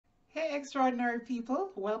Hey extraordinary people,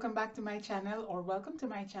 welcome back to my channel, or welcome to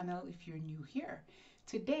my channel if you're new here.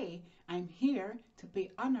 Today I'm here to pay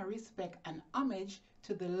honor, respect and homage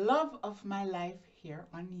to the love of my life here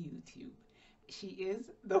on YouTube. She is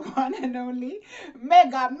the one and only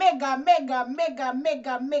mega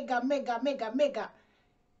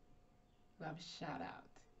love shout out.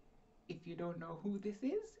 If you don't know who this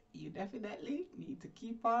is, you definitely need to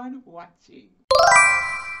keep on watching.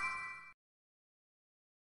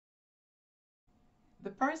 The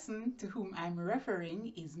person to whom I'm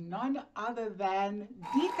referring is none other than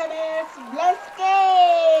Deaconess Bleskey.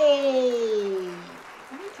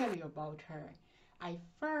 Let me tell you about her. I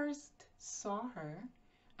first saw her,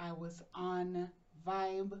 I was on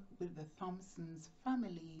Vibe with the Thompsons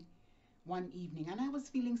family one evening, and I was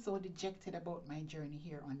feeling so dejected about my journey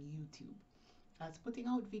here on YouTube. I was putting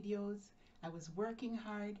out videos, I was working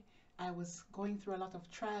hard, I was going through a lot of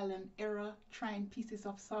trial and error, trying pieces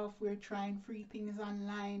of software, trying free things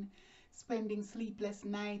online, spending sleepless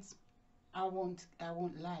nights. I won't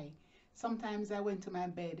lie. Sometimes I went to my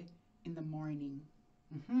bed in the morning.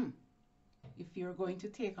 If you're going to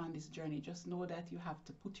take on this journey, just know that you have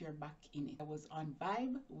to put your back in it. I was on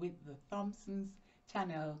Vibe with the Thompsons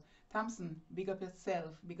channel. Thompson, big up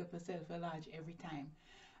yourself a large every time.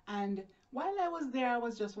 And while I was there, I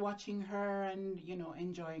was just watching her and, you know,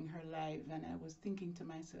 enjoying her life. And I was thinking to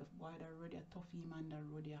myself, boy, that road a toughy, man, that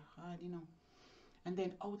road a hard, you know. And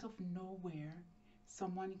then out of nowhere,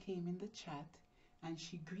 someone came in the chat and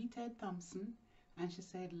she greeted Thompson and she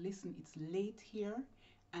said, listen, it's late here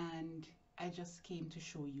and I just came to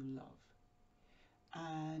show you love.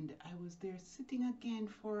 And I was there sitting again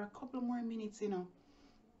for a couple more minutes, you know.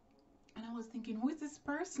 And I was thinking, who is this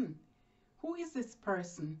person? Who is this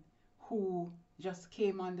person who just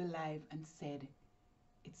came on the live and said,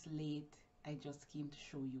 it's late, I just came to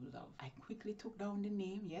show you love? I quickly took down the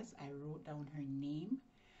name. Yes, I wrote down her name.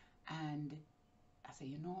 And I said,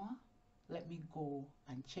 you know, let me go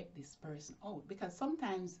and check this person out. Because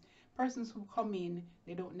sometimes persons who come in,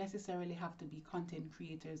 they don't necessarily have to be content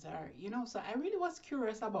creators or, you know, so I really was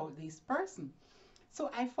curious about this person. So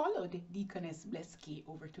I followed Deaconess Bleskey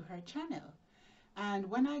over to her channel. And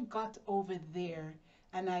when I got over there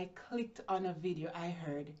and I clicked on a video, I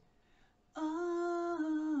heard,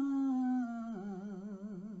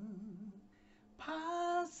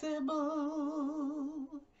 possible,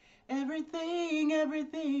 everything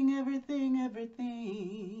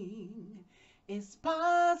is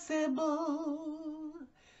possible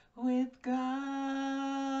with God.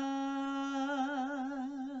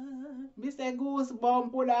 Mr.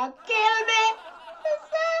 Goosebump would have killed me.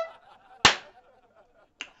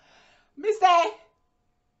 Me say,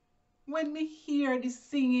 when me hear the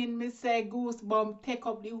singing, me say goosebump take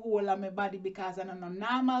up the whole of my body because I don't know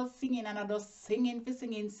normal singing and I just singing for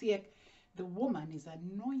singing sake. The woman is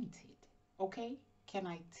anointed, okay? Can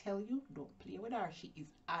I tell you? Don't play with her. She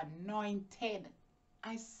is anointed.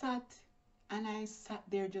 I sat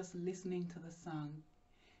there just listening to the song.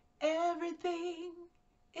 Everything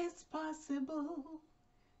is possible.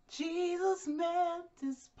 Jesus meant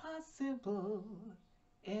it's possible.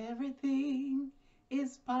 Everything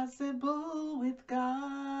is possible with God.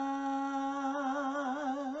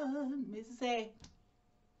 Me say,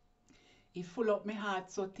 it full up my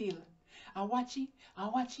heart so till I watch it, I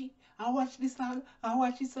watch the song, I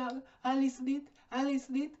watch the song, I listen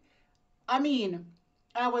it. I mean,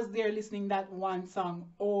 I was there listening that one song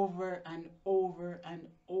over and over and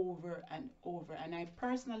over and over. And I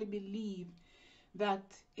personally believe that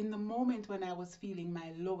in the moment when I was feeling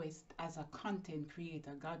my lowest as a content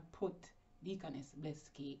creator, God put Deaconess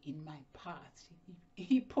Bleskey in my path.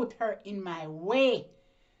 He put her in my way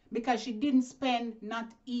because she didn't spend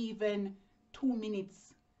not even 2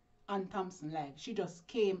 minutes on Thompson live. She just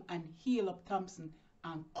came and healed up Thompson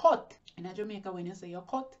and cut. In Jamaica, when you say you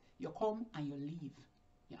cut, you come and you leave.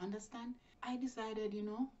 You understand? I decided, you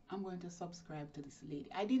know, I'm going to subscribe to this lady.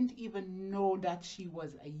 I didn't even know that she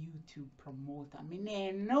was a YouTube promoter. I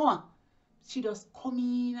mean, no. She just come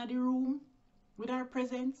in at the room with her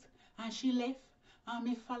presence and she left. And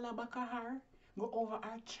me follow back at her. Go over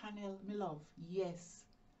her channel, me love. Yes.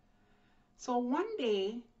 So one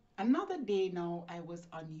day, another day now, I was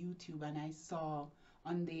on YouTube and I saw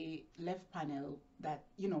on the left panel that,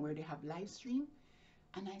 you know, where they have live stream.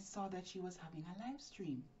 And I saw that she was having a live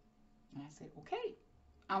stream. And I said, okay,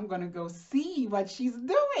 I'm going to go see what she's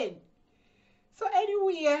doing. So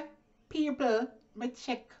anyway, people, me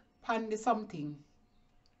check on the something.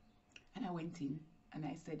 And I went in and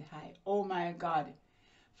I said, hi. Oh my God.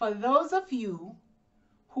 For those of you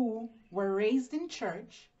who were raised in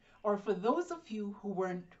church, or for those of you who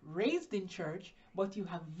weren't raised in church, but you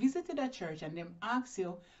have visited a church and them ask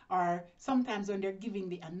you, or sometimes when they're giving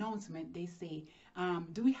the announcement, they say,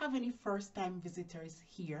 do we have any first-time visitors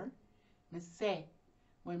here? Me say,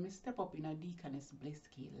 when we step up in a Deaconess Blessed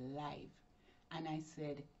live, and I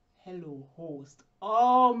said, hello, host.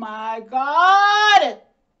 Oh my God!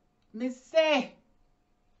 Me say,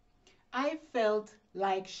 I felt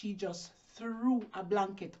like she just threw a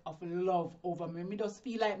blanket of love over me. Me just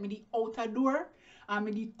feel like me the outer door, and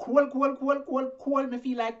me the cold. Me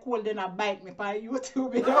feel like cold, then I bite me by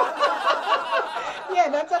YouTube, you know? Yeah,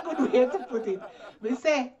 that's a good way to put it. Me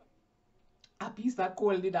say, a piece of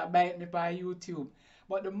cold did I bite me by YouTube.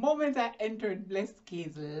 But the moment I entered Blessed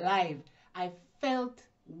K's live, I felt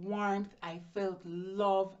warmth, I felt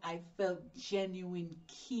love, I felt genuine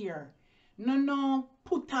care. No,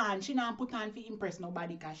 put on. She not put on to impress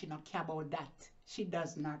nobody because she not care about that. She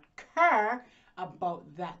does not care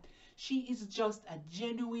about that. She is just a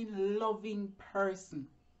genuine, loving person,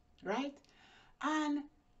 right? And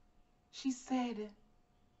she said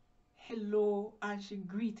hello, and she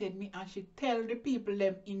greeted me, and she tell the people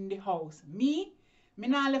them in the house. Me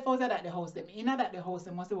not left out of that the house. Them in that the house,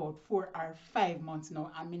 them must about 4 or 5 months now,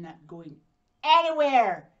 and me not going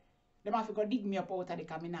anywhere. Them have to go dig me up out of the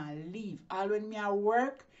car. Me not leave. All when me at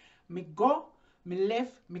work, me go, me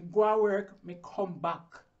left, me go to work, me come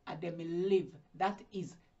back, and then me live. That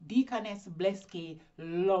is Deaconess Blessed K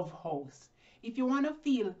Love House. If you want to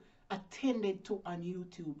feel attended to on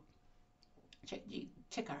YouTube,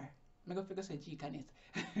 check her. I'm going to figure say Deaconess.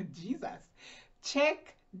 Jesus.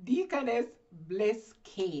 Check Deaconess Blessed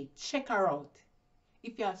K. Check her out.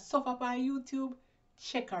 If you are suffer on YouTube,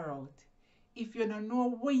 check her out. If you don't know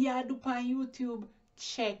what you do on YouTube,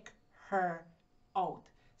 check her out.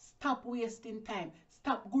 Stop wasting time.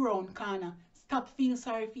 Stop go around corner. Stop feel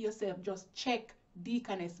sorry for yourself. Just check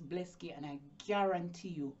Deaconess Blessed K, and I guarantee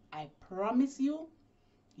you, I promise you,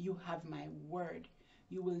 you have my word.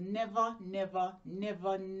 You will never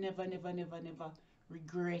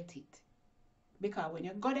regret it. Because when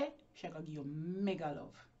you go there, she's going to give you mega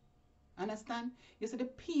love. Understand? You see the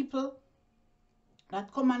people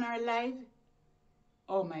that come on our live,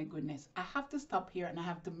 oh my goodness. I have to stop here and I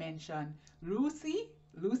have to mention Lucy's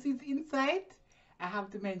Insight. I have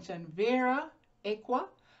to mention Vera, Equa.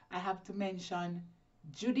 I have to mention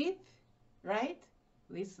Judith, right?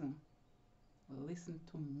 Listen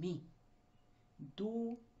to me.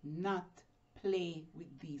 Do not play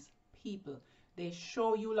with these people. They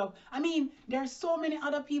show you love. I mean, there are so many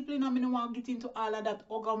other people, you know, I don't want to get into all of that.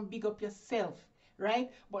 Oh, go big up yourself,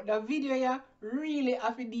 right? But the video here really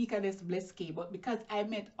have a Deaconess Blessed K. But because I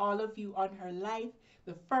met all of you on her live,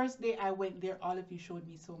 the first day I went there, all of you showed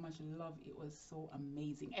me so much love. It was so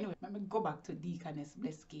amazing. Anyway, let me go back to Deaconess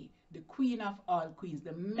Blessed K, the queen of all queens,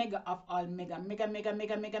 the mega of all mega.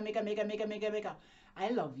 I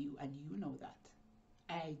love you, and you know that.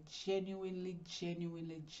 I genuinely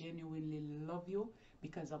love you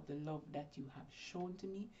because of the love that you have shown to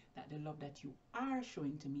me, that the love that you are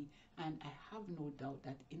showing to me, and I have no doubt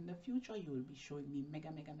that in the future you will be showing me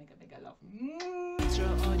mega love.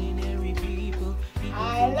 Extraordinary people.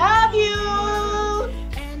 I love you.